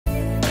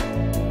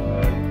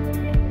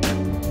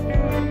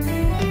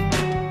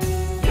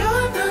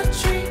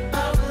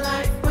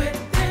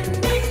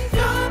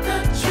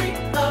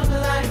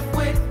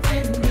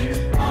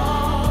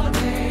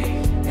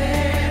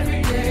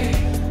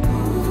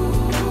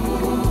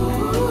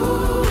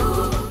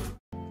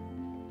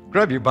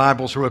Grab your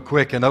Bibles real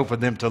quick and open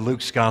them to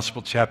Luke's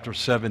Gospel, chapter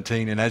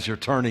 17. And as you're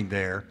turning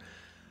there,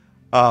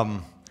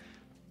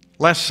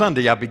 last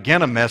Sunday I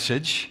began a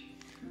message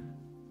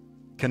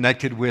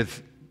connected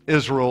with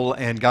Israel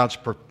and God's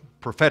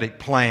prophetic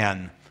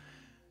plan.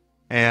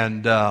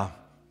 And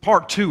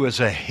part two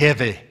is a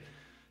heavy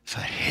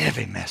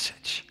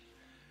message.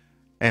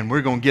 And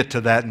we're going to get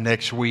to that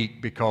next week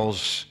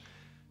because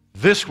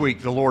this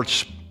week the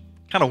Lord's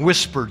kind of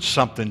whispered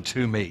something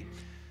to me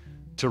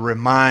to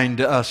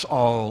remind us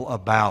all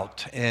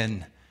about.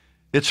 And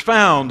it's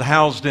found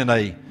housed in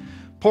a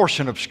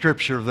portion of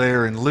Scripture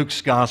there in Luke's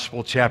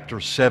Gospel,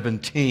 chapter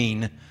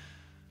 17,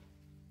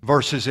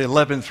 verses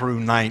 11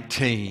 through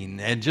 19.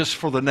 And just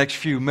for the next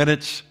few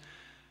minutes,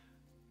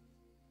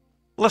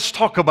 let's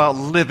talk about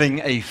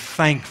living a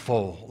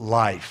thankful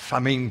life.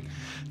 I mean,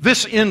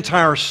 this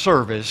entire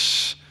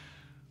service,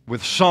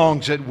 with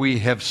songs that we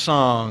have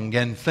sung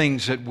and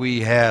things that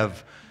we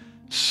have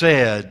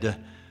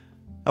said,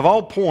 have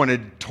all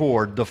pointed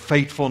toward the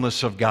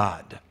faithfulness of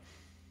God.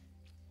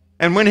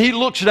 And when He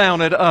looks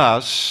down at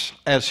us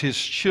as His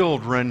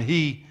children,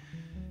 He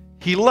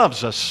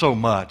loves us so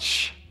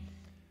much.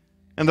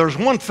 And there's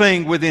one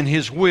thing within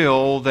His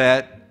will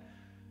that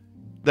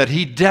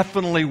He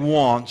definitely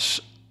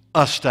wants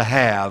us to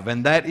have,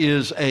 and that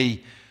is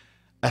a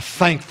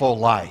thankful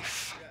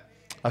life.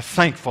 A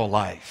thankful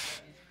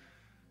life.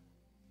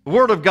 The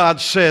Word of God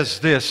says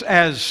this: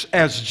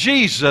 as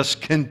Jesus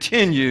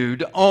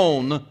continued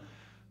on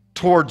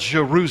towards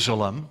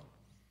Jerusalem,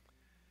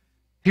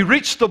 He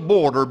reached the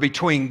border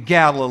between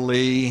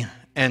Galilee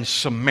and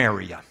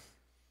Samaria.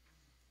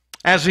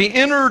 As He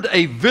entered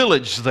a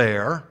village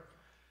there,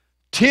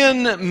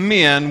 10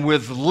 men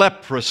with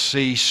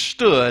leprosy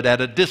stood at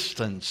a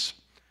distance,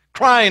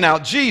 crying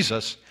out,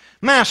 "Jesus,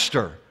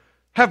 Master,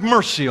 have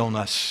mercy on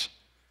us."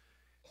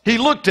 He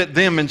looked at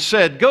them and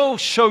said, "Go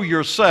show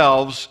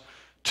yourselves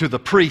to the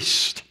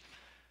priest."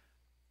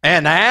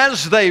 And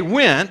as they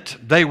went,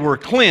 they were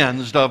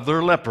cleansed of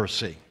their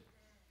leprosy.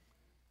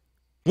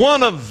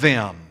 One of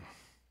them,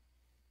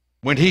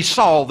 when he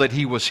saw that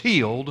he was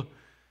healed,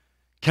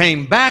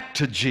 came back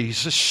to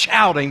Jesus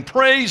shouting,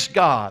 "Praise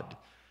God."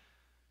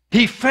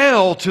 He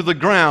fell to the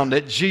ground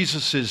at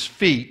Jesus'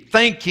 feet,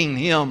 thanking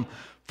Him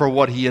for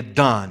what He had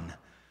done.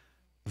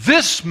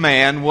 This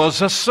man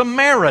was a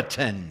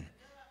Samaritan.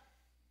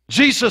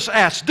 Jesus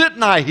asked,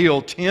 "Didn't I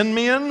heal 10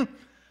 men?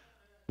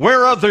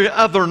 Where are the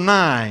other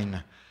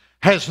 9?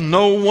 Has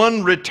no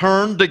one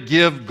returned to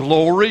give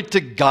glory to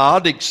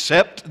God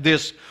except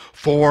this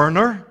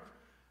foreigner?"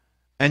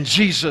 And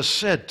Jesus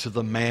said to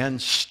the man,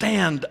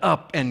 "Stand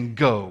up and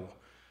go.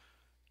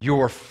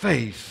 Your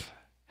faith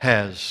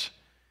has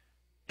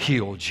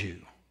healed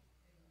you."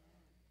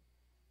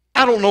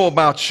 I don't know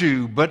about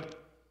you, but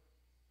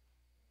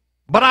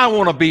I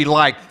want to be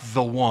like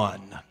the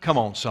one. Come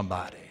on,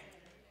 somebody.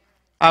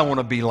 I want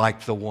to be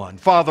like the one.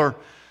 Father,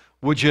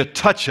 would you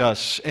touch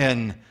us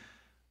and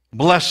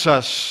bless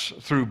us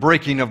through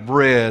breaking of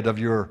bread of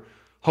your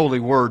holy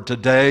word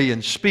today,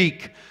 and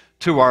speak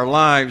to our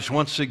lives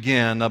once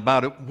again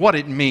about what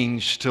it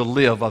means to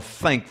live a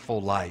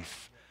thankful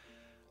life.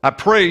 I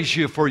praise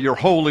you for your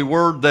holy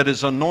word that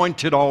is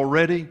anointed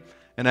already,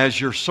 and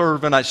as your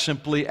servant I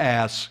simply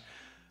ask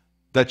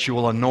that you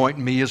will anoint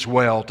me as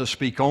well to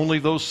speak only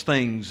those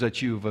things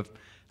that you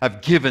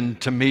have given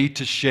to me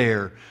to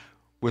share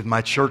with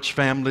my church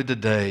family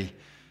today.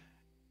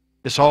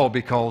 It's all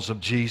because of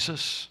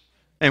Jesus,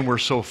 and we're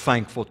so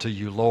thankful to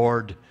you,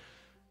 Lord.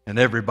 And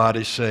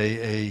everybody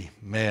say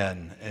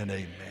amen and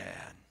amen.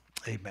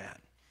 Amen.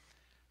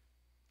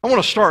 I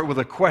want to start with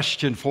a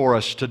question for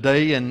us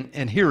today,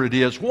 and here it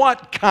is.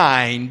 What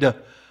kind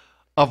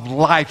of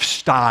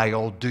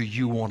lifestyle do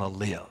you want to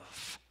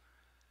live?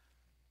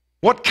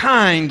 What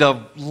kind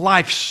of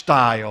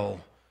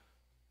lifestyle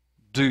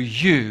do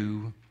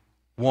you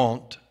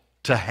want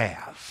to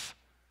have?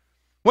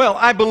 Well,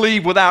 I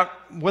believe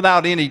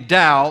without any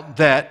doubt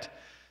that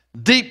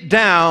deep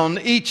down,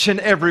 each and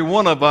every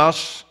one of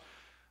us,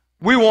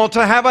 we want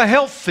to have a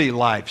healthy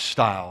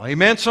lifestyle.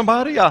 Amen,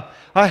 somebody? A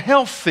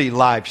healthy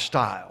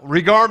lifestyle.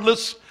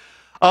 Regardless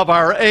of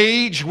our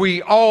age,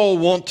 we all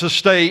want to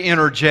stay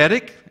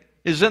energetic.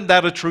 Isn't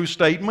that a true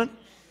statement?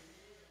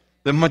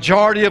 The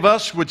majority of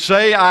us would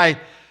say,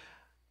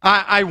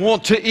 I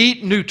want to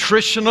eat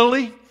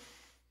nutritionally.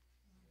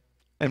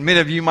 And many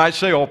of you might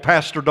say, "Oh,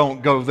 Pastor,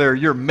 don't go there.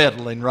 You're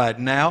meddling right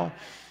now."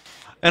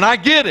 And I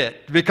get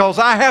it, because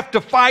I have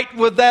to fight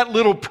with that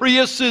little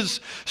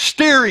Prius's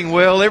steering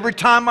wheel every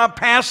time I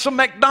pass a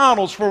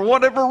McDonald's. For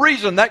whatever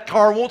reason, that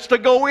car wants to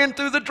go in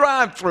through the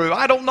drive-thru.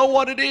 I don't know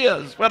what it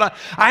is, but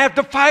I have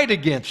to fight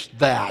against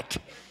that.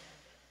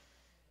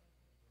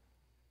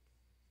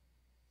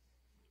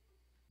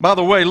 By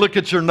the way, look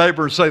at your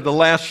neighbor and say, "The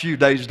last few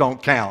days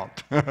don't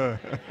count."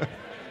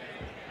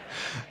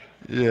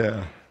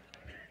 Yeah.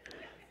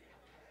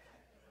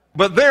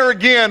 But there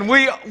again,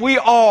 we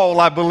all,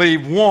 I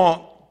believe,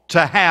 want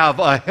to have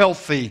a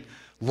healthy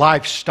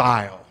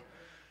lifestyle.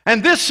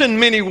 And this in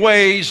many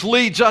ways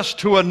leads us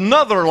to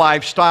another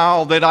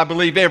lifestyle that I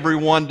believe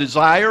everyone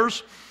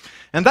desires,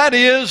 And that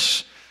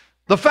is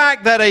the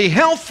fact that a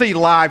healthy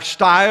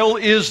lifestyle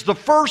is the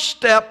first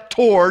step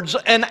towards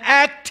an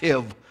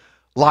active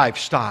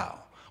lifestyle.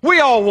 We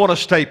all want to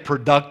stay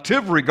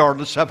productive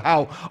regardless of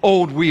how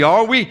old we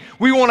are. We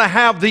want to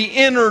have the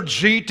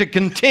energy to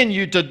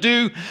continue to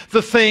do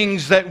the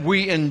things that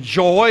we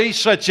enjoy,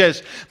 such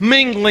as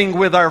mingling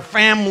with our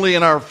family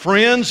and our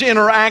friends,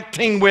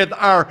 interacting with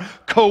our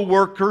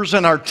co-workers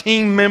and our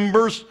team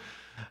members,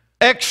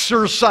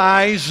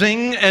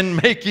 exercising and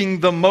making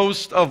the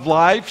most of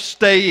life,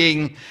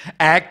 staying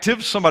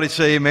active. Somebody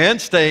say amen.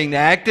 Staying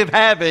active,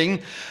 having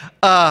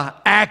an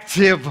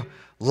active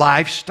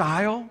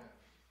lifestyle.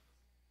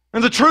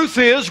 And the truth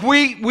is,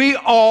 we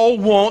all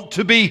want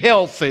to be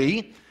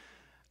healthy,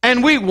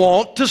 and we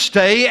want to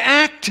stay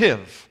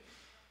active.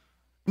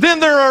 Then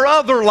there are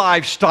other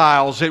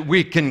lifestyles that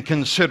we can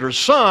consider.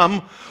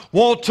 Some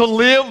want to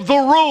live the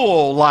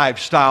rural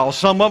lifestyle.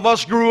 Some of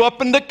us grew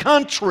up in the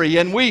country,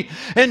 and we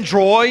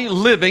enjoy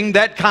living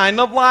that kind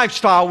of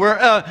lifestyle,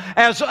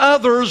 whereas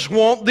others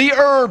want the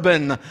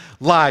urban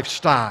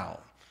lifestyle.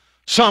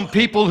 Some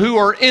people who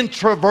are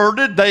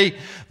introverted, they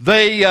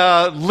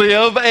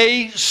live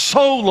a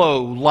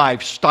solo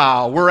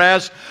lifestyle,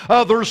 whereas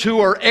others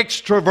who are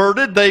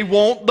extroverted, they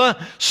want the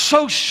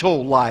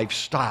social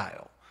lifestyle.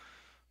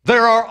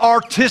 There are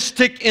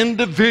artistic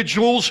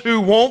individuals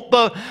who want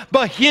the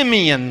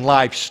bohemian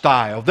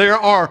lifestyle. There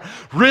are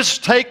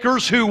risk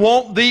takers who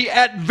want the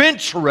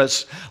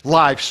adventurous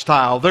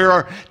lifestyle. There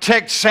are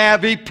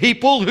tech-savvy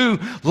people who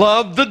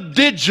love the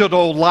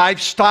digital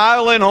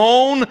lifestyle, and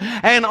on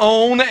and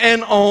on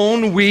and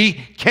on we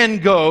can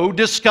go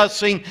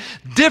discussing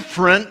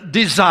different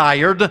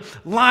desired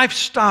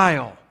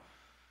lifestyle.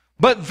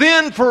 But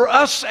then for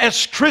us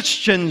as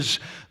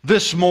Christians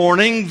this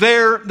morning,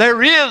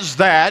 there is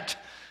that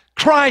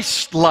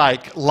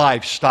Christ-like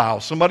lifestyle.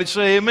 Somebody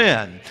say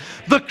amen.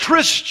 The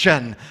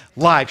Christian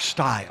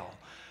lifestyle.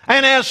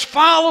 And as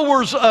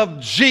followers of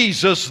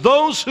Jesus,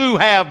 those who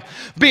have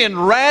been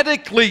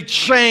radically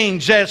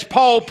changed, as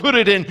Paul put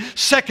it in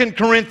 2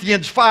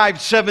 Corinthians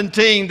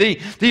 5:17,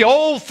 the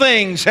old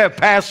things have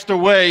passed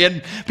away,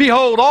 and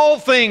behold, all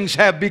things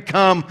have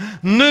become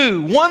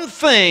new. One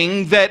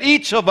thing that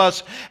each of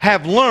us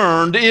have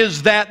learned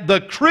is that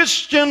the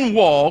Christian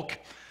walk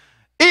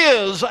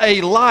is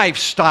a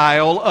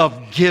lifestyle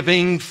of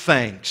giving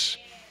thanks.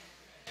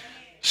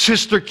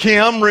 Sister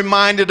Kim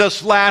reminded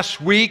us last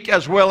week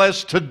as well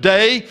as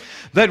today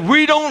that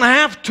we don't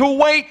have to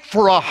wait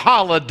for a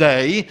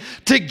holiday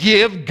to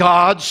give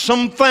God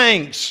some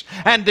thanks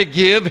and to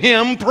give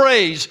Him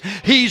praise.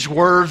 He's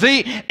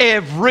worthy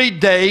every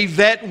day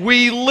that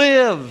we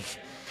live.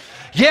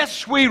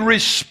 Yes, we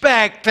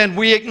respect and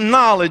we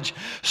acknowledge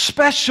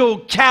special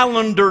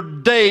calendar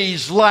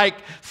days like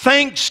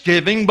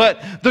Thanksgiving,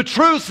 but the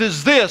truth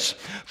is this: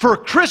 for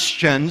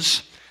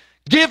Christians,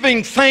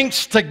 giving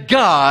thanks to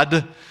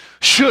God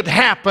should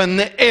happen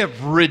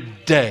every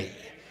day.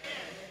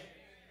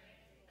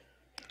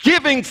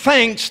 Giving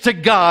thanks to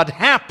God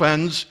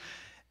happens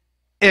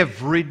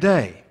every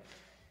day.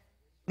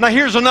 Now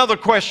here's another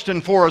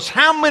question for us.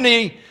 How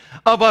many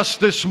of us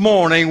this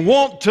morning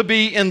want to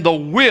be in the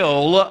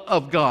will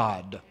of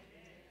God?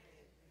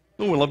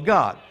 The will of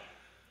God.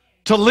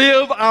 To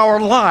live our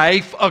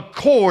life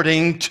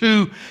according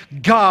to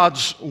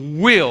God's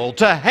will.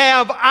 To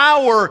have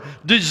our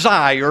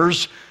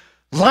desires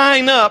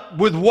line up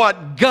with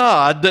what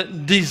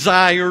God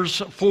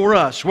desires for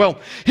us. Well,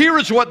 here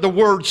is what the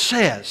Word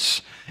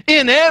says.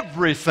 In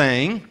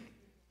everything,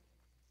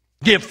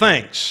 give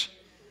thanks.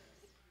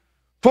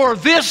 For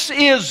this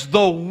is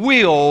the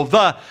will,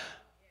 the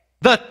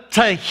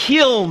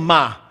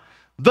tehilma,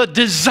 the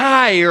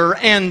desire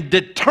and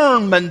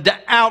determined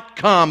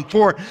outcome.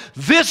 For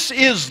this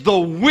is the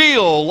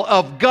will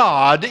of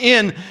God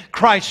in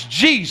Christ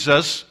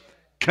Jesus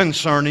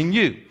concerning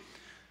you.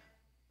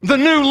 The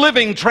New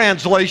Living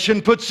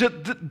Translation puts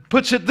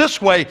it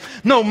this way: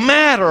 no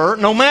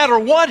matter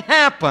what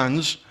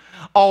happens,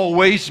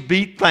 always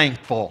be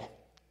thankful.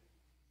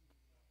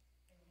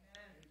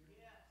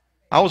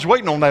 I was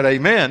waiting on that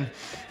amen.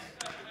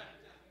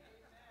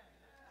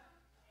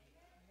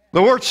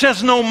 The Word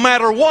says no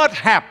matter what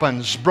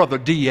happens, Brother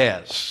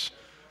Diaz,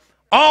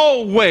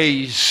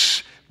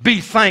 always be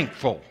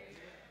thankful.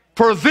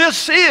 For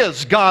this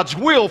is God's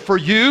will for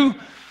you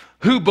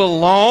who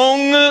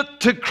belong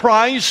to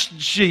Christ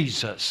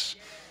Jesus.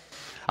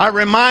 I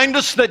remind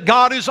us that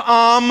God is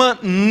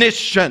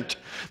omniscient,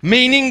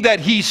 meaning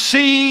that He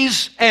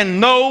sees and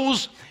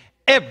knows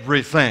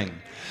everything.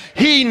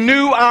 He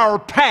knew our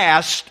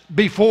past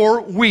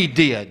before we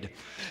did.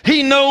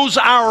 He knows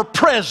our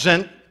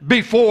present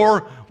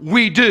before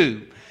we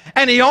do.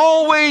 And He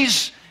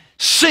always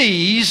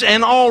sees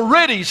and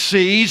already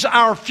sees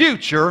our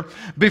future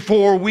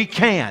before we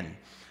can.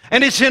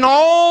 And it's in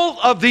all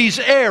of these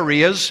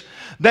areas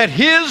that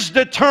His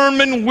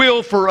determined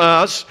will for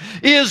us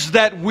is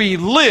that we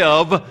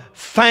live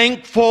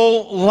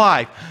thankful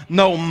life.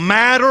 No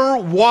matter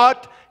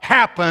what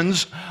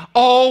happens,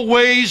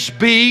 always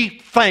be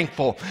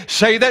thankful.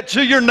 Say that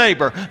to your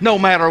neighbor. No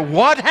matter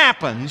what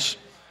happens,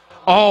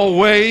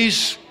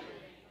 Always.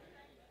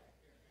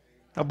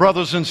 Now,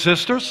 brothers and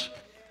sisters,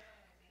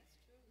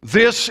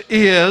 this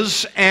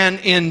is an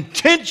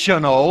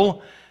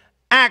intentional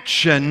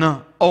action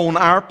on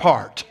our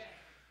part.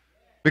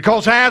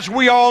 Because as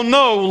we all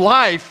know,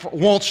 life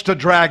wants to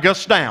drag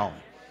us down.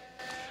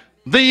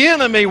 The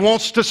enemy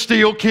wants to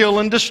steal, kill,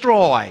 and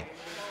destroy.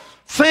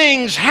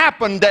 Things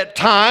happen at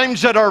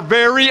times that are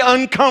very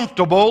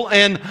uncomfortable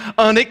and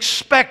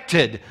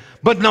unexpected.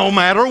 But no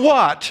matter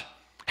what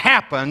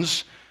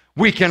happens,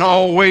 we can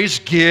always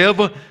give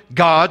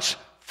God's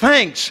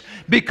thanks,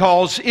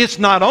 because it's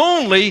not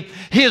only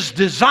His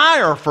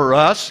desire for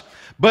us,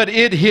 but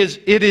it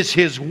is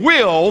His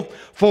will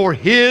for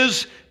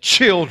His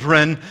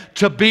children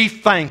to be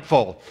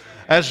thankful.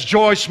 As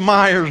Joyce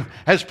Meyer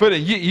has put it,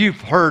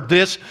 you've heard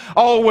this,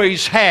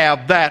 always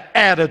have that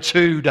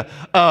attitude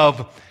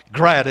of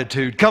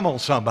gratitude. Come on,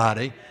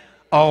 somebody.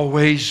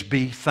 Always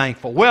be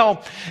thankful.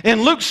 Well,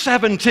 in Luke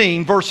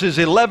 17, verses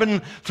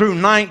 11 through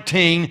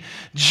 19,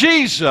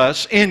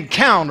 Jesus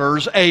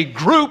encounters a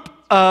group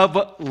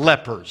of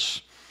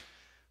lepers.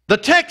 The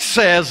text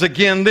says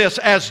again this: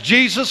 as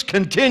Jesus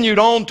continued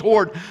on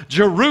toward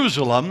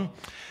Jerusalem,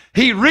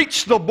 He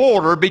reached the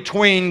border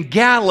between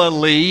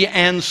Galilee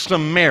and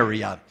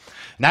Samaria.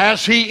 Now,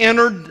 as He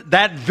entered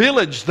that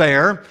village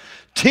there,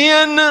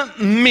 10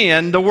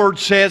 men, the word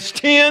says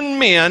 10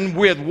 men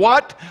with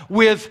what?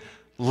 With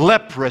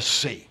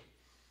leprosy.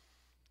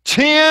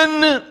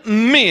 10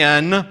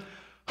 men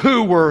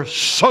who were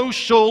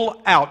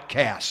social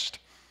outcasts,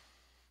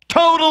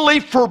 totally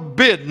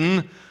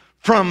forbidden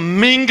from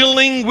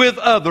mingling with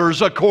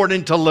others,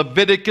 according to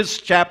Leviticus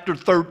chapter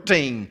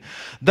 13.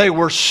 They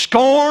were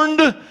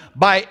scorned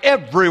by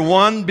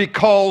everyone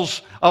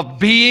because of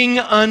being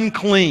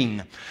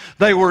unclean.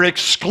 They were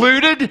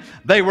excluded,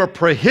 they were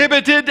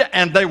prohibited,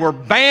 and they were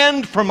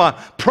banned from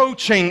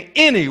approaching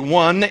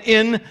anyone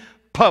in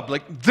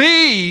public.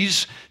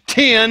 These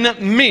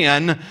 10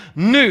 men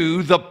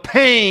knew the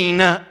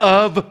pain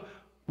of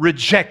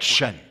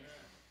rejection.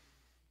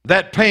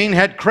 That pain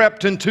had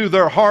crept into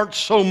their hearts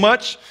so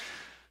much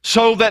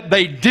so that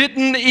they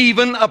didn't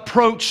even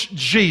approach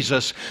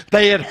Jesus.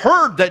 They had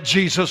heard that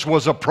Jesus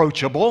was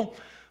approachable,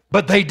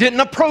 but they didn't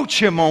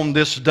approach Him on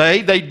this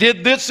day. They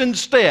did this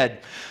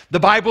instead. The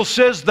Bible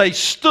says they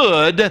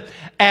stood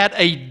at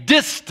a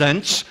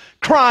distance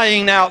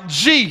crying out,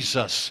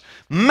 "Jesus,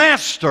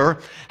 Master,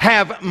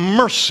 have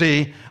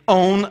mercy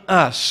on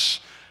us."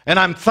 And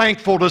I'm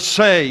thankful to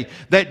say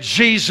that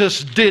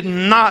Jesus did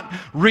not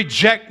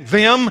reject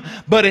them,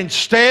 but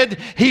instead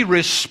He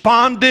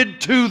responded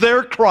to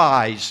their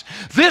cries.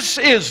 This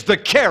is the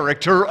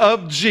character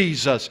of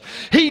Jesus.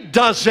 He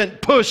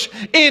doesn't push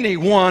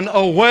anyone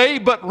away,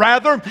 but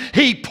rather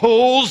He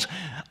pulls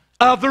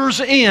others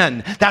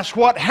in. That's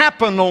what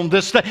happened on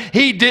this day.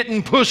 He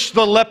didn't push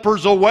the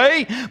lepers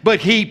away,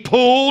 but He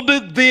pulled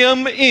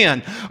them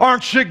in.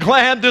 Aren't you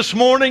glad this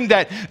morning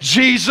that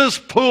Jesus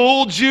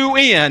pulled you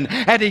in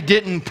and He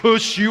didn't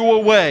push you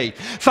away?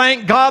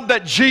 Thank God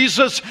that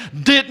Jesus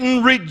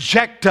didn't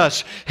reject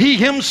us. He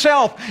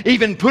Himself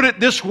even put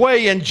it this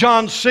way in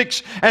John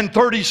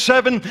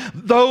 6:37,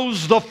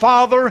 "Those the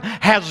Father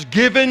has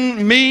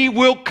given me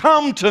will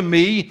come to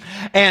me,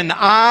 and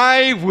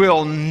I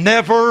will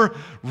never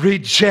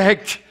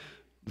reject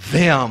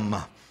them."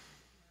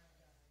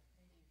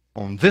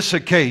 On this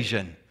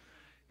occasion,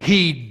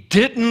 He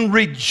didn't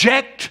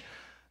reject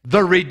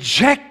the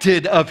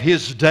rejected of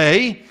His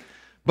day,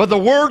 but the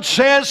Word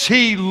says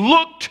He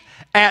looked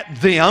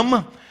at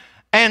them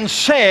and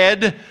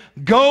said,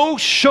 "Go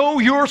show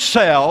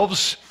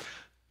yourselves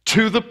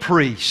to the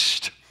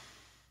priest."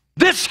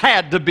 This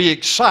had to be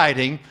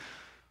exciting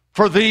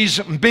for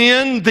these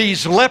men,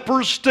 these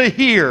lepers, to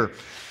hear.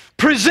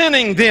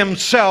 Presenting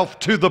themselves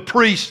to the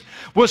priest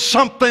was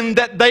something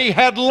that they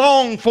had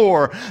longed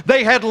for.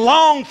 They had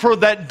longed for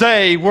that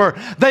day where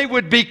they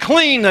would be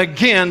clean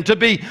again, to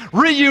be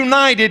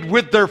reunited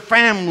with their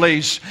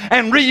families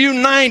and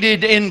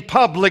reunited in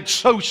public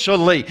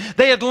socially.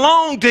 They had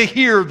longed to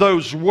hear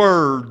those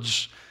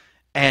words.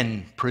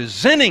 And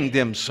presenting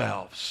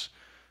themselves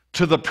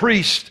to the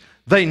priest,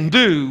 they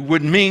knew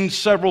would mean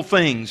several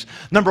things.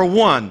 Number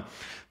one,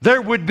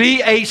 there would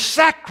be a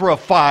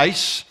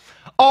sacrifice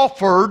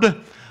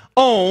offered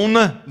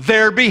on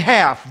their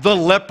behalf, the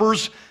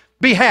lepers'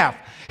 behalf.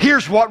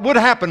 Here's what would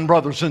happen,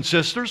 brothers and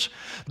sisters.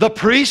 The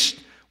priest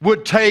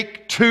would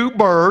take 2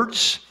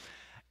 birds.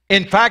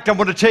 In fact, I'm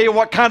going to tell you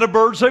what kind of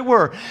birds they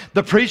were.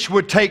 The priest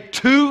would take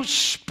 2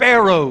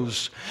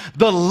 sparrows,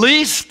 the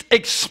least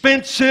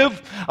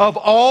expensive of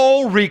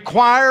all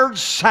required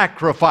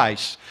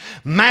sacrifice.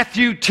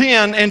 Matthew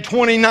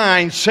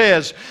 10:29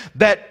 says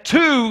that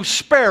 2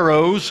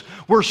 sparrows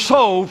were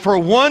sold for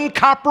 1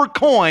 copper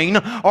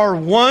coin or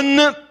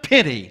 1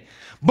 penny.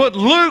 But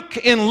Luke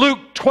in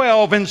Luke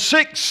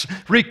 12:6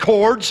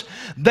 records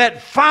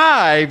that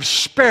 5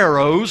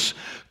 sparrows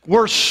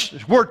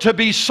were to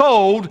be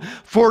sold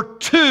for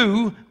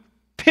 2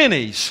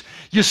 pennies.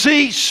 You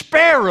see,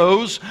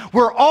 sparrows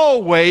were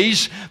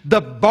always the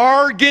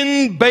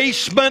bargain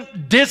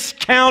basement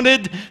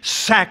discounted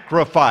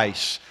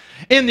sacrifice.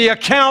 In the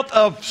account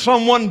of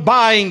someone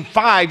buying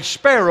 5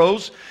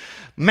 sparrows,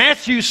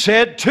 Matthew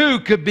said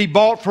 2 could be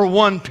bought for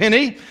 1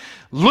 penny.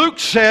 Luke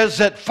says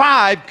that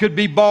 5 could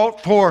be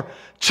bought for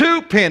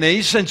 2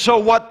 pennies. And so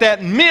what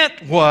that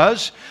meant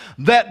was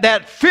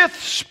that 5th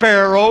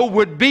sparrow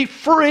would be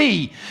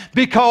free,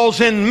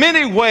 because in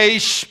many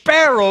ways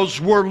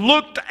sparrows were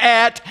looked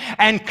at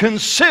and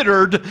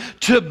considered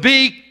to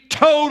be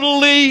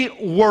totally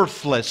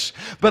worthless.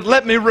 But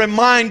let me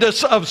remind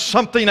us of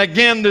something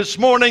again this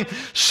morning,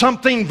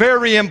 something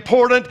very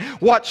important.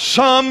 What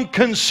some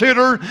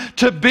consider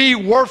to be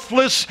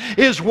worthless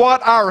is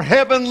what our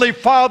Heavenly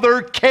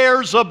Father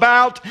cares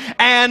about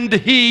and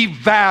He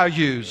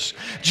values.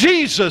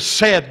 Jesus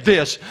said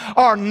this,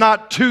 "Are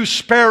not 2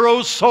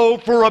 sparrows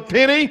sold for a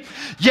penny?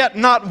 Yet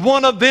not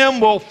one of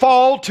them will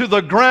fall to the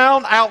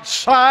ground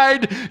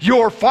outside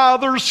your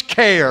Father's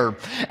care.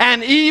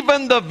 And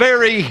even the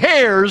very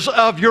hairs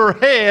of your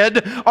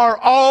head are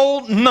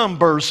all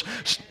numbers.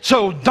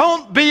 So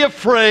don't be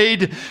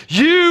afraid.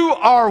 You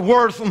are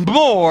worth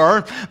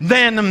more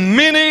than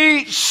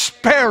many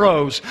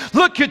sparrows."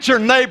 Look at your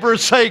neighbor and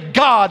say,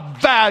 God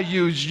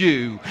values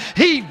you.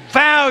 He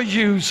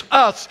values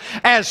us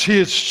as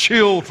His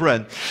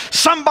children.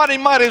 Somebody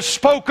might have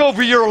spoke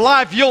over your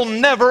life, you'll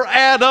never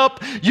add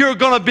up. You're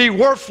going to be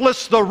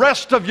worthless the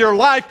rest of your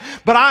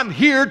life. But I'm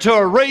here to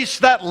erase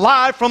that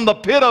lie from the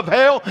pit of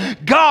hell.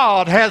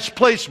 God has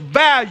placed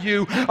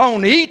value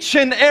on each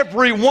and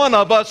every one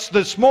of us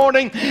this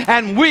morning,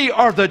 and we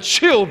are the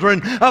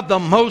children of the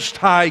Most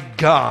High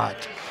God.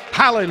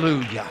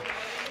 Hallelujah.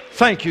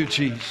 Thank you,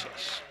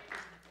 Jesus.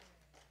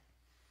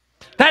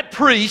 That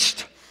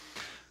priest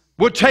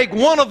would take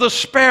one of the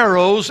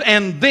sparrows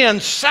and then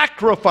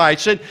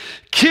sacrifice it,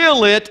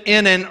 kill it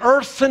in an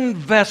earthen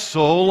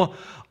vessel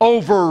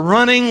over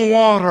running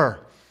water.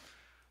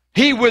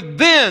 He would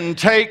then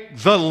take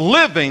the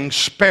living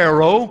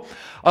sparrow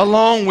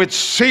along with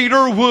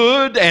cedar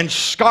wood and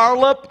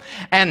scarlet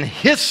and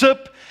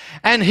hyssop,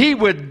 and he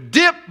would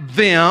dip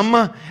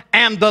them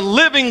and the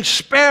living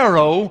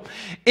sparrow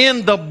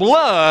in the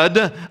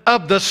blood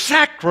of the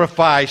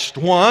sacrificed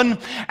one,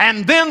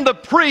 and then the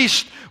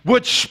priest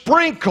would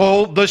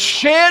sprinkle the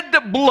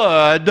shed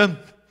blood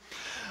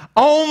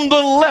on the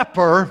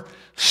leper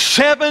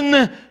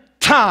 7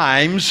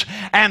 times,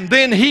 and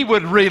then he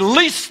would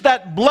release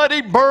that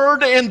bloody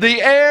bird in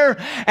the air,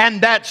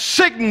 and that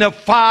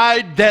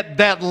signified that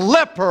that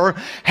leper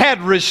had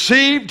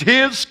received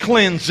his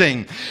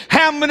cleansing.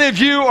 How many of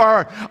you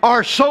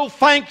are so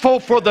thankful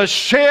for the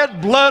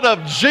shed blood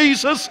of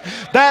Jesus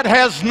that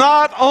has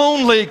not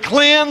only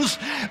cleansed,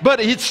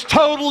 but it's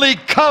totally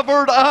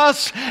covered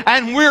us,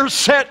 and we're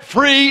set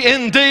free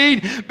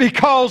indeed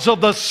because of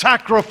the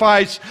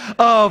sacrifice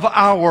of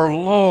our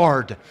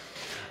Lord.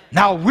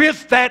 Now,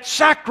 with that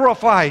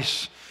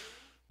sacrifice,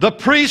 the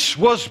priest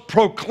was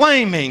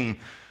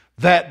proclaiming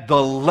that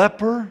the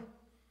leper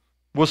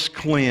was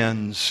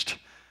cleansed.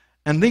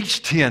 And these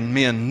 10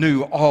 men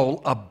knew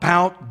all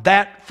about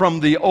that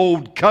from the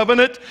old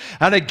covenant.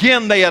 And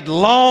again, they had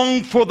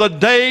longed for the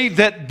day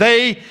that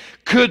they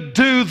could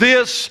do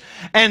this,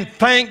 and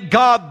thank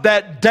God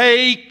that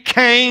day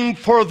came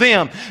for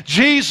them.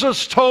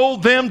 Jesus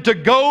told them to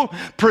go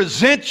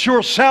present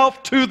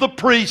yourself to the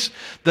priest.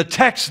 The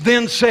text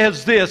then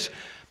says this,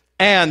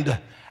 and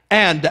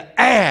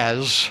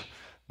as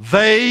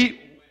they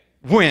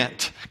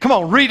went. Come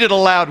on, read it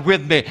aloud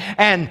with me.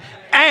 And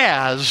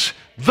as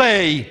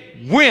they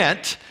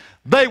went,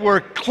 they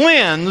were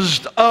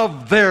cleansed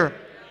of their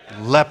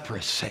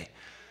leprosy.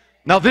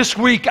 Now this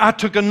week I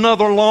took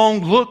another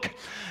long look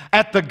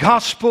at the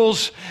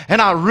Gospels,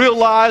 and I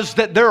realized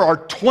that there are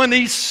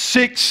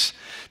 26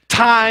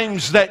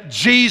 times that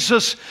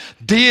Jesus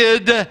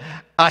did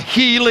a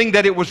healing,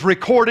 that it was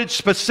recorded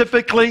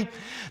specifically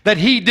that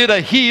He did a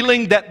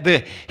healing, that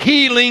the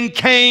healing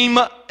came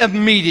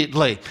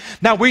immediately.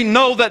 Now we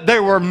know that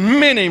there were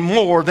many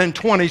more than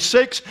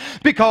 26,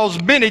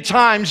 because many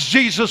times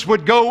Jesus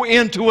would go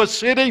into a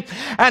city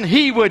and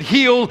He would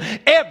heal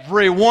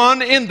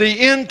everyone in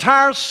the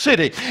entire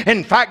city.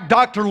 In fact,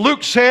 Dr.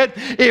 Luke said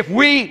if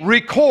we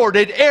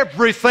recorded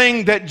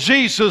everything that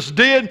Jesus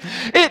did,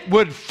 it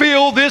would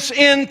fill this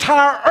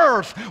entire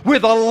earth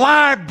with a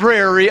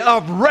library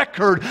of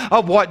record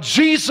of what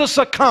Jesus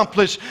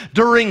accomplished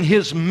during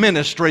His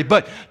ministry.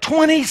 But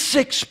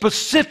 26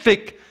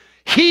 specific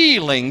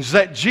healings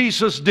that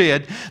Jesus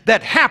did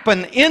that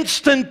happened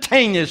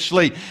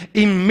instantaneously,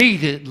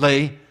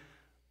 immediately.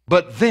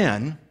 But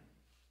then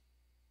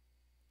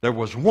there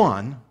was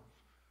one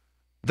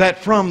that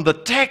from the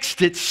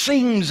text it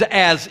seems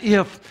as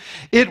if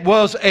it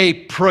was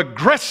a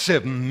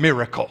progressive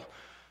miracle.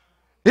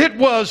 It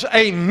was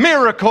a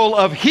miracle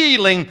of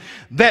healing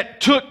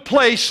that took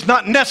place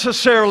not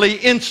necessarily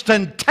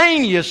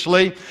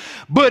instantaneously,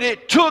 but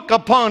it took,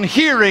 upon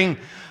hearing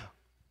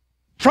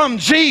from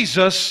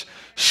Jesus,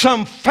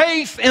 some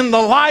faith in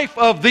the life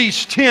of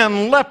these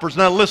 10 lepers.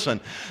 Now listen,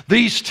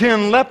 these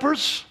 10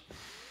 lepers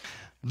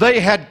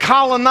They had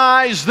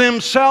colonized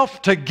themselves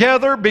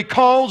together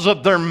because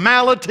of their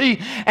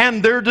malady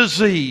and their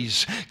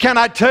disease. Can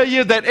I tell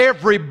you that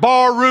every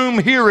bar room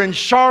here in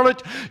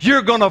Charlotte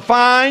you're going to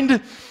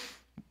find,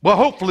 well,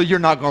 hopefully you're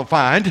not going to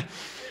find,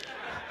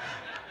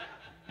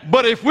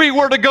 but if we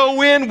were to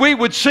go in, we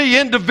would see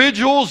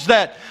individuals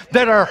that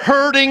are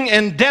hurting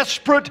and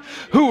desperate,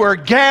 who are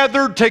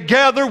gathered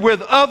together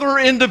with other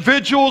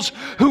individuals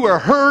who are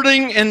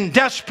hurting and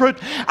desperate.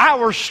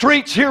 Our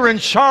streets here in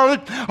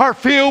Charlotte are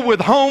filled with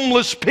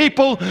homeless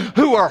people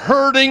who are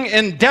hurting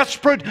and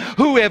desperate,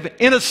 who have,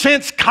 in a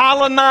sense,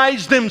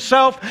 colonized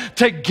themselves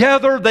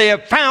together. They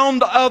have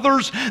found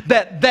others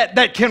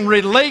that can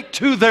relate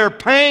to their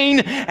pain,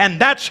 and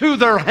that's who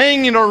they're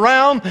hanging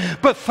around.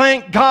 But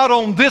thank God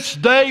on this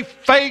day,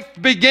 faith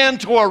began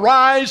to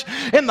arise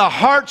in the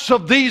hearts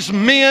of these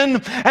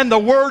men, and the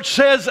word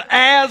says,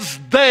 as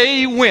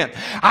they went.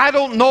 I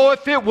don't know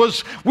if it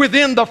was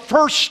within the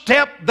first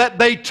step that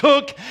they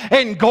took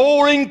in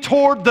going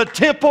toward the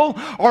temple,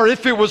 or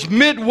if it was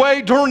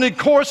midway during the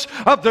course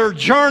of their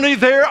journey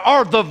there,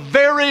 or the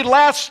very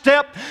last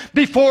step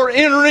before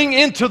entering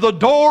into the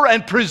door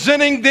and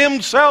presenting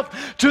themselves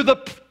to the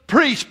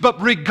priest.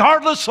 But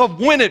regardless of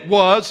when it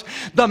was,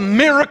 the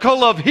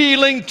miracle of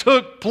healing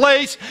took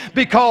place,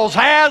 because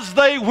as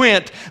they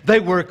went, they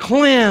were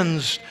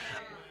cleansed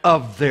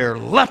of their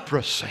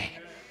leprosy.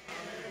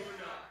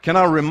 Can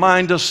I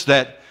remind us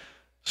that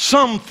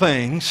some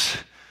things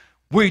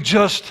we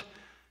just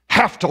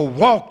have to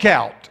walk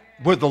out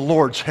with the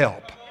Lord's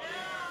help?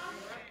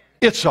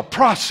 It's a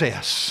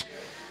process.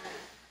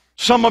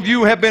 Some of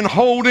you have been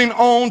holding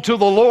on to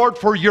the Lord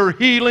for your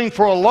healing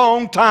for a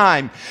long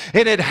time,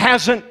 and it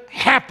hasn't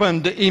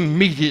happened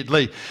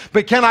immediately.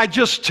 But can I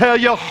just tell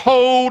you,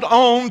 hold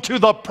on to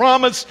the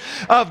promise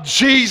of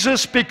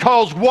Jesus,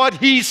 because what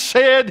He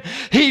said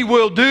He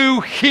will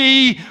do,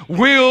 He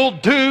will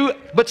do.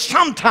 But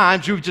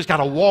sometimes you've just got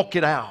to walk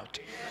it out.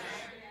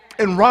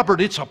 And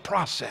Robert, it's a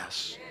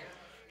process.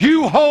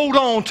 You hold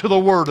on to the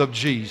word of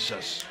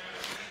Jesus.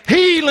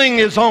 Healing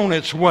is on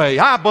its way.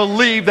 I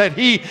believe that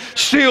He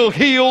still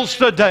heals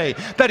today,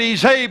 that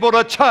He's able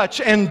to touch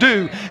and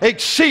do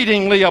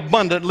exceedingly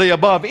abundantly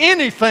above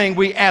anything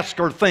we ask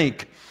or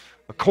think,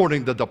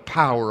 according to the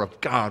power of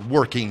God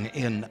working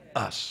in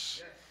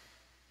us.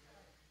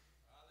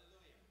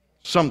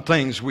 Some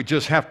things we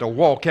just have to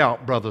walk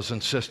out, brothers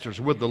and sisters,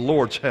 with the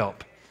Lord's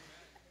help.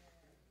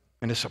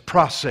 And it's a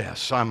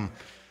process. I'm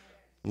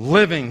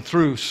living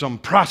through some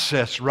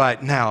process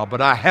right now,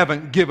 but I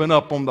haven't given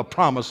up on the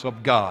promise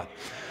of God.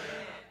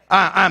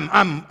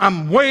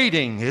 I'm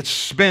waiting.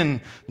 It's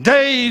been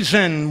days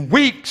and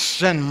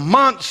weeks and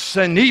months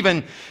and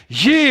even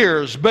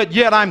years, but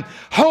yet I'm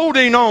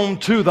holding on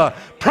to the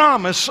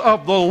promise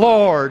of the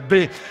Lord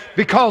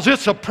because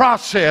it's a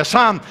process.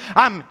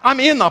 I'm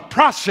in the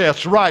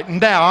process right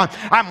now.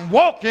 I'm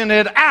walking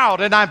it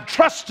out, and I'm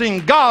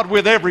trusting God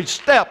with every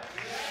step.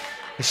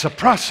 It's a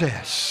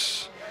process.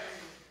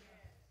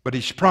 But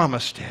He's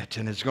promised it,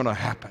 and it's going to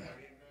happen.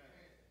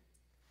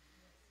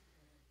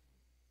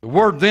 The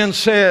word then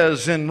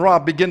says, and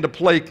Rob, begin to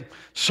play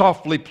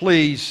softly,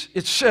 please.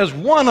 It says,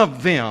 one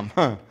of them,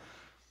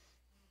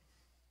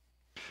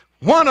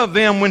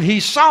 when he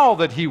saw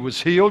that he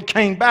was healed,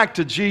 came back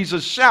to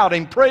Jesus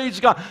shouting, praise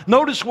God.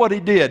 Notice what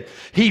he did.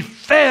 He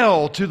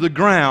fell to the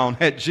ground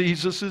at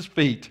Jesus'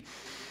 feet.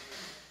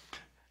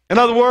 In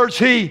other words,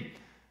 he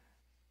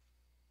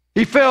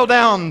fell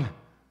down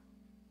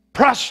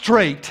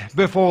prostrate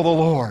before the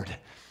Lord.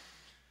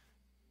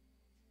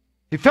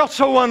 He felt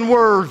so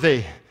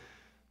unworthy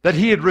that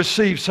he had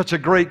received such a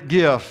great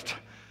gift.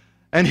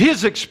 And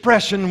his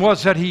expression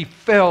was that he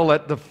fell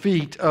at the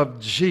feet of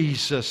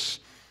Jesus,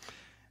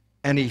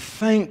 and he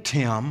thanked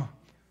Him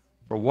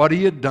for what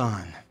he had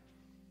done.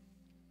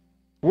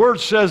 The word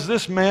says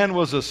this man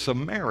was a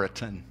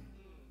Samaritan.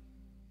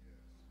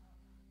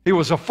 He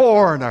was a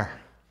foreigner.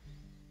 He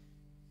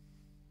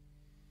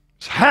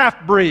was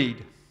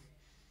half-breed.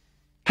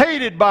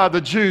 Hated by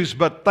the Jews,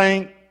 but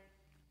thank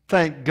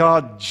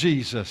God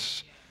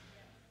Jesus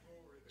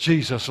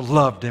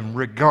loved him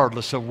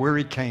regardless of where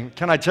he came.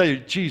 Can I tell you,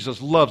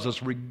 Jesus loves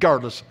us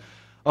regardless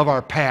of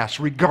our past,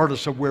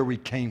 regardless of where we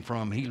came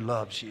from. He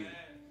loves you.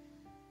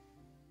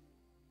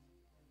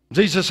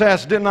 Jesus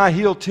asked, didn't I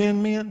heal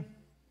 10 men?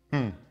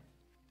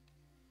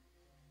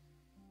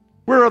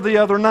 Where are the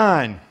other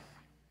 9?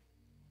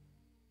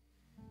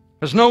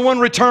 Has no one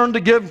returned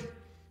to give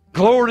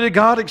glory to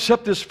God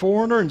except this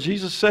foreigner? And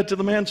Jesus said to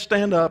the man,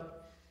 stand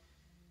up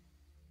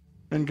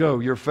and go.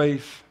 Your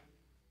faith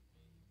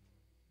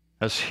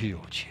has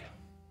healed you.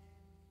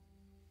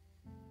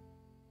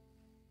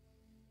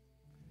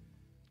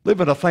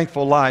 Living a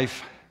thankful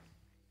life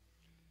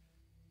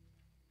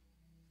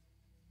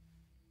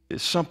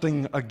is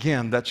something,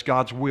 again, that's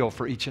God's will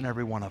for each and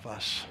every one of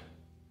us.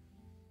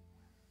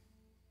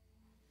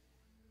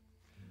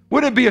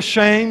 Would it be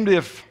ashamed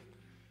if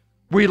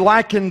we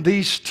likened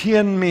these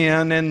 10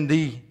 men and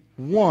the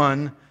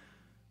one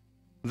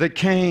that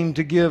came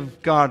to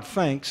give God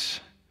thanks?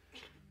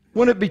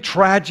 Wouldn't it be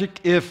tragic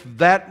if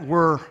that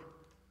were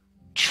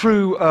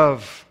true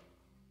of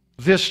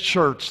this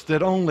church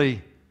that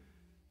only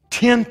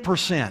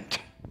 10%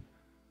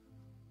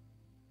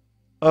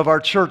 of our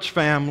church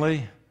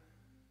family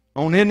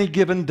on any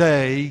given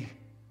day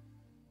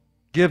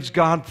gives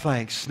God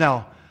thanks.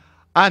 Now,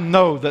 I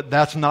know that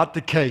that's not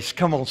the case.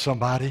 Come on,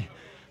 somebody.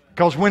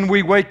 Because when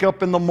we wake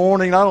up in the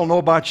morning, I don't know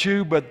about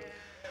you, but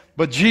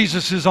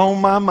Jesus is on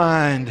my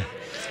mind.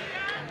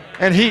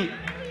 And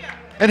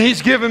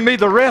He's given me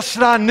the rest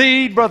that I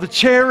need, Brother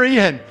Cherry,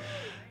 and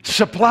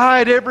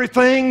supplied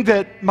everything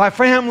that my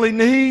family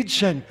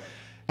needs. And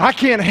I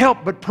can't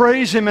help but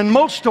praise Him. And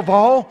most of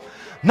all,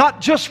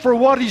 not just for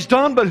what He's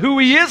done, but who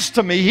He is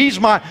to me. He's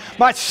my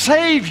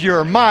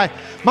Savior, my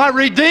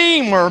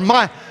Redeemer,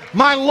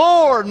 my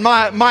Lord,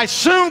 my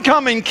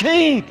soon-coming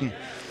King.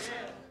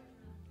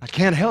 I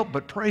can't help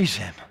but praise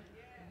Him.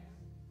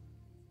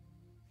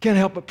 Can't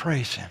help but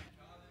praise Him.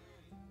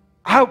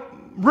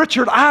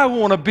 Richard, I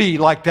want to be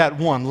like that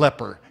one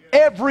leper.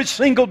 Every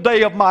single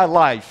day of my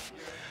life,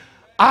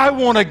 I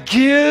want to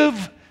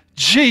give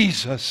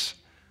Jesus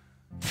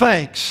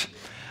thanks.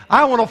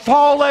 I want to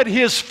fall at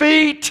His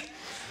feet,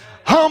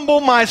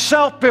 humble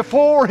myself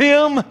before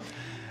Him,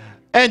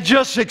 and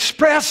just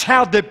express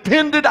how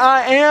dependent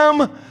I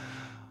am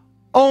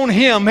on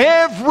Him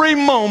every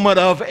moment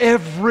of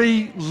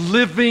every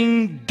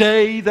living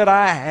day that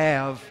I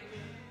have.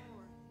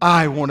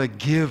 I want to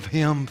give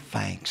Him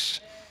thanks.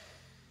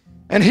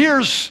 And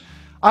here's,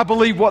 I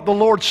believe, what the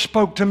Lord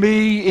spoke to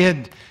me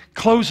in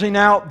closing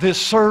out this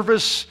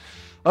service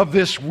of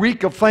this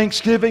week of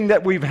Thanksgiving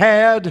that we've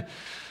had,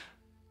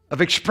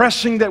 of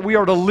expressing that we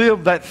are to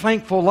live that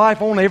thankful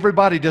life. I want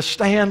everybody to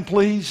stand,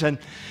 please. And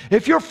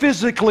if you're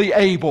physically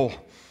able,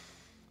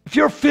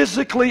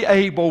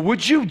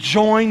 would you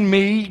join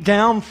me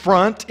down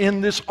front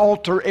in this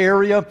altar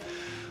area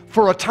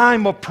for a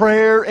time of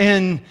prayer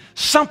and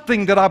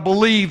something that I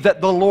believe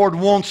that the Lord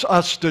wants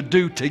us to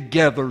do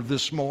together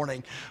this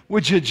morning?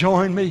 Would you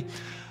join me?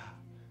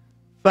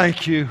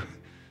 Thank you.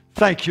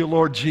 Thank you,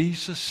 Lord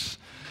Jesus.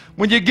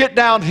 When you get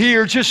down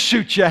here, just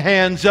shoot your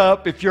hands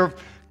up. If you're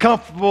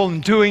comfortable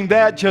in doing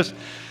that, just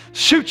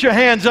shoot your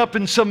hands up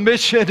in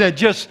submission and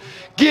just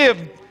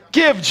give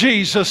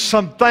Jesus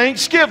some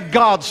thanks. Give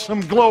God some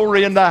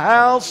glory in the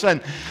house.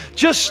 And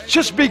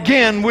just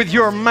begin with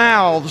your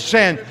mouths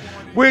and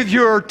with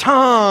your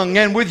tongue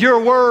and with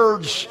your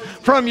words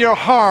from your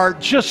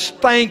heart. Just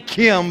thank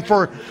Him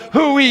for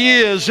who He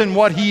is and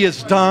what He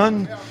has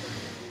done.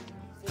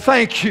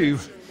 Thank you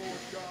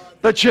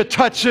that you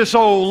touched this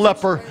old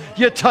leper.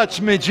 You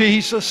touched me,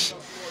 Jesus.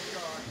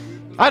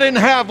 I didn't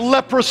have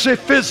leprosy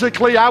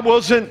physically. I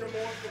wasn't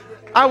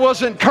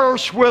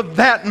cursed with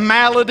that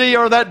malady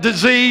or that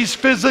disease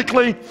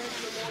physically.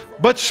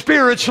 But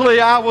spiritually,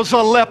 I was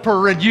a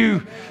leper, and you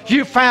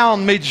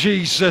found me,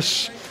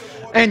 Jesus.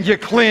 And you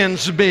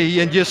cleansed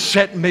me and you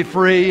set me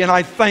free. And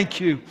I thank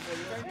you.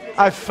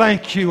 I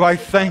thank you. I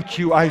thank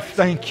you. I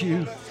thank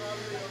you.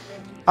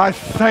 I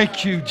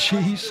thank you,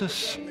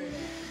 Jesus.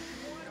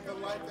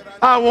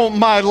 I want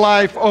my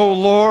life, oh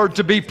Lord,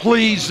 to be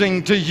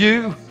pleasing to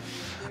you.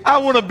 I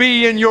want to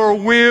be in your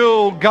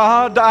will,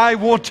 God. I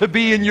want to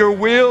be in your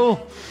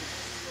will.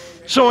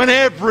 So in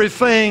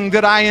everything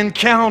that I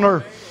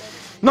encounter,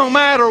 no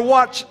matter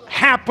what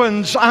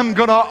happens, I'm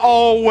going to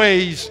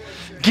always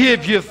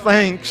give you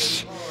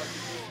thanks.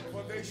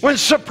 When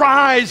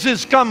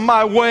surprises come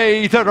my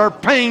way that are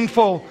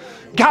painful,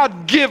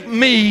 God, give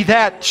me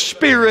that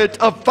spirit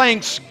of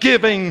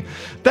thanksgiving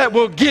that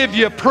will give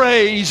you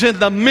praise in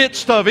the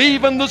midst of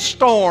even the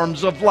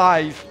storms of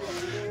life,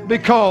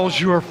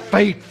 because you're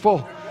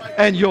faithful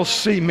and you'll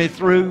see me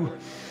through.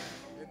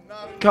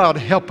 God,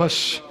 help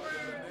us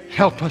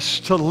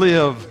to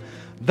live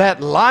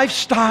that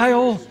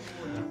lifestyle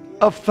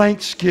of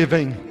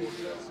thanksgiving,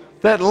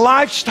 that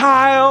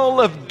lifestyle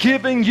of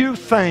giving you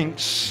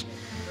thanks.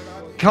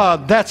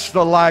 God, that's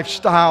the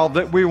lifestyle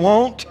that we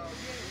want.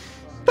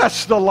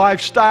 That's the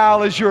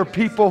lifestyle as your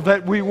people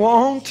that we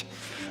want.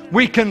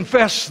 We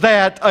confess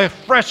that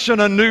afresh and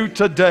anew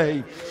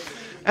today.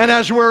 And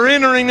as we're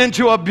entering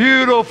into a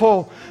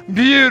beautiful,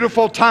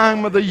 beautiful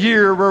time of the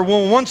year where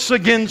we'll once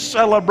again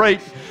celebrate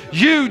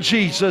you,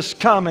 Jesus,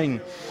 coming,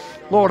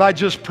 Lord, I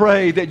just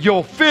pray that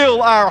you'll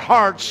fill our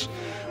hearts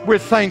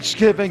with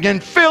thanksgiving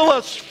and fill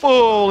us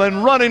full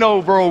and running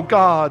over, oh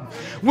God,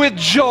 with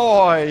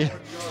joy.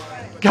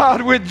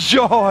 God, with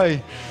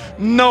joy,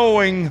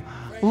 knowing,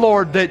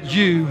 Lord, that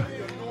you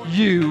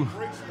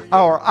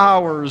are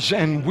ours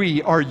and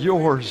we are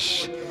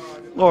yours.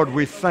 Lord,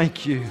 we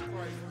thank you.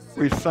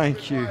 We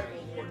thank you.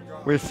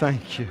 We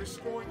thank you.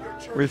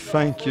 We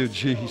thank you,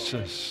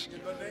 Jesus.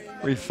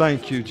 We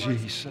thank you,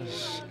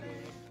 Jesus.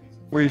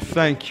 We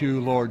thank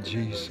you, Lord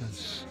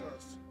Jesus.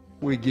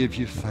 We give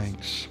you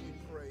thanks.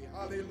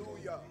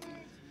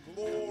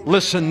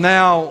 Listen,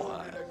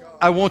 now,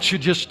 I want you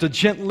just to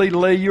gently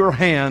lay your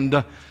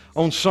hand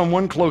on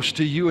someone close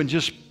to you and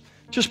just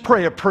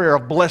pray a prayer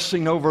of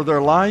blessing over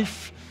their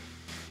life.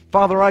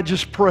 Father, I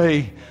just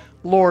pray,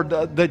 Lord,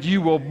 that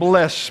you will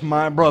bless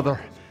my brother,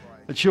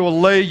 that you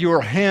will lay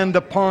your hand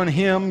upon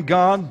him,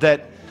 God,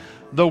 that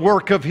the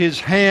work of His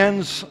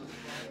hands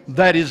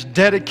that is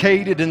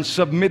dedicated and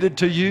submitted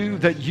to you,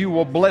 that you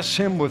will bless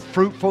him with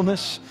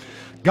fruitfulness.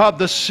 God,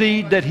 the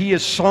seed that he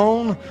has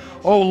sown,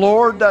 oh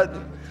Lord,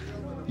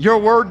 your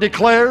word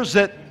declares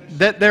that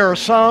there are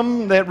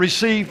some that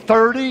receive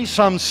 30,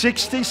 some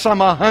 60, some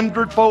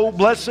 100-fold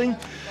blessing.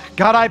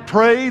 God, I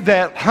pray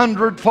that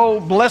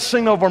 100-fold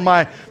blessing over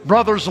my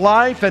brother's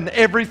life and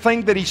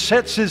everything that he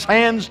sets his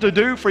hands to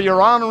do for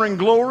your honor and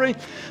glory.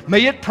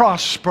 May it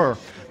prosper.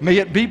 May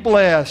it be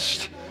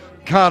blessed.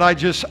 God, I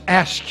just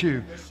ask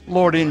you,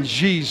 Lord, in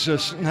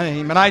Jesus'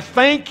 name. And I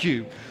thank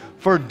you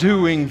for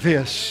doing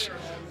this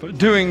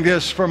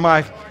for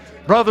my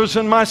brothers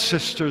and my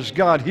sisters,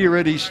 God, here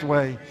at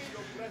Eastway.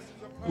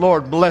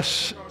 Lord,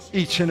 bless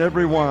each and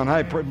every one.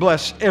 I pray,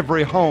 bless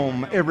every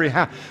home, every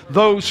house.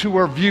 Those who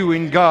are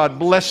viewing, God,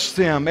 bless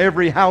them,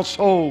 every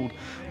household,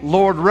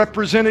 Lord,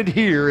 represented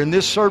here in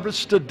this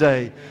service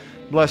today.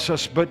 Bless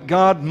us. But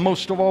God,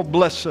 most of all,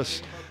 bless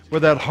us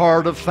with that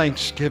heart of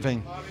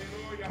thanksgiving.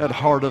 That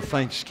heart of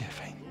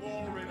thanksgiving.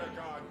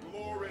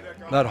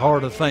 That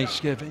heart of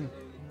thanksgiving.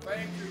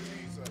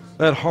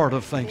 That heart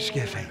of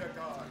thanksgiving.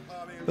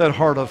 That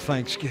heart of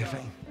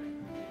thanksgiving.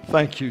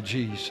 Thank you,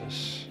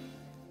 Jesus.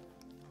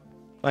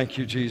 Thank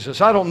you,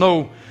 Jesus. I don't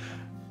know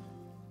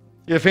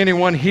if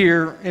anyone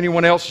here,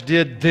 anyone else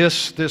did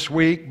this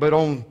week, but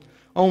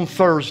on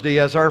Thursday,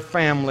 as our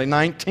family,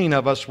 19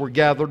 of us were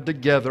gathered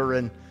together,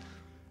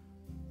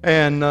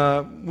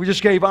 and we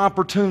just gave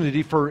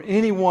opportunity for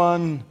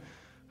anyone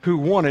who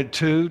wanted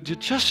to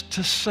just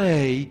to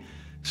say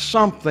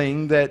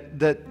something that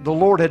the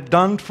Lord had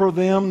done for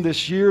them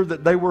this year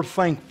that they were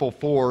thankful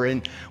for.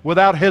 And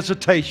without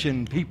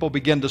hesitation, people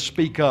began to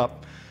speak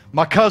up.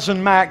 My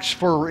cousin Max,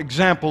 for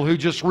example, who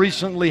just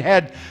recently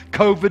had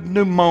COVID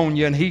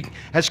pneumonia, and he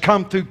has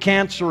come through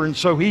cancer, and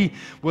so he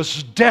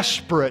was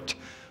desperate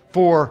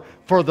for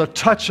the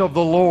touch of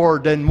the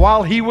Lord. And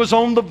while he was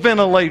on the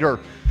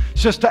ventilator,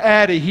 Sister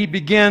Addie, he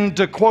began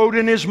to quote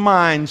in his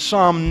mind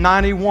Psalm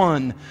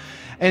 91.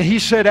 And he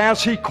said,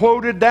 as he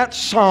quoted that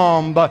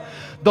psalm,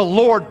 the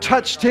Lord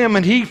touched him,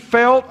 and he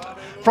felt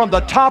from the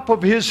top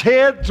of his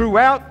head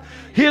throughout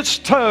his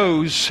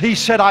toes. He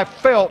said, I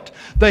felt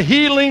the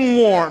healing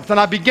warmth, and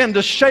I began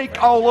to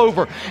shake all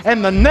over.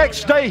 And the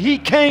next day he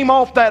came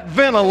off that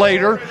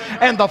ventilator,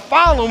 and the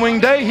following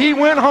day he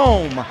went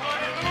home.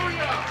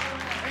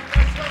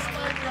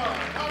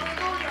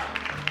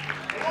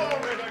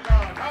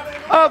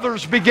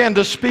 Others began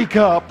to speak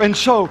up. And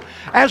so,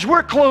 as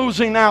we're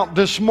closing out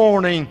this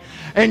morning,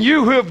 and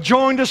you who have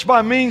joined us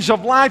by means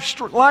of live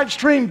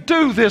stream,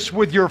 do this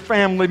with your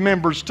family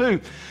members too.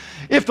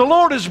 If the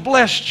Lord has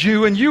blessed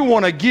you and you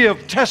want to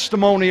give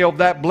testimony of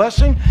that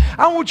blessing,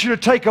 I want you to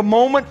take a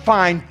moment,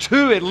 find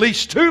at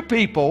least two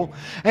people,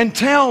 and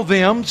tell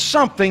them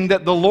something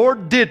that the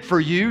Lord did for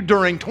you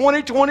during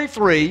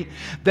 2023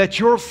 that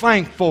you're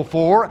thankful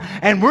for,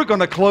 and we're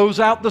going to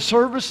close out the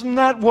service in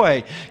that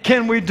way.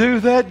 Can we do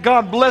that?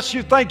 God bless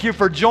you. Thank you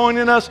for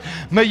joining us.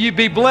 May you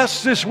be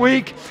blessed this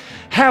week.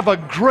 Have a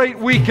great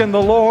week in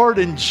the Lord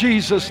in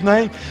Jesus'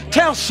 name.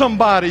 Tell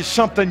somebody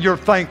something you're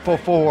thankful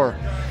for.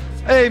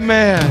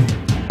 Amen.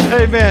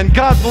 Amen.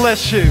 God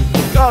bless you.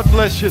 God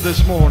bless you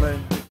this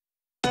morning.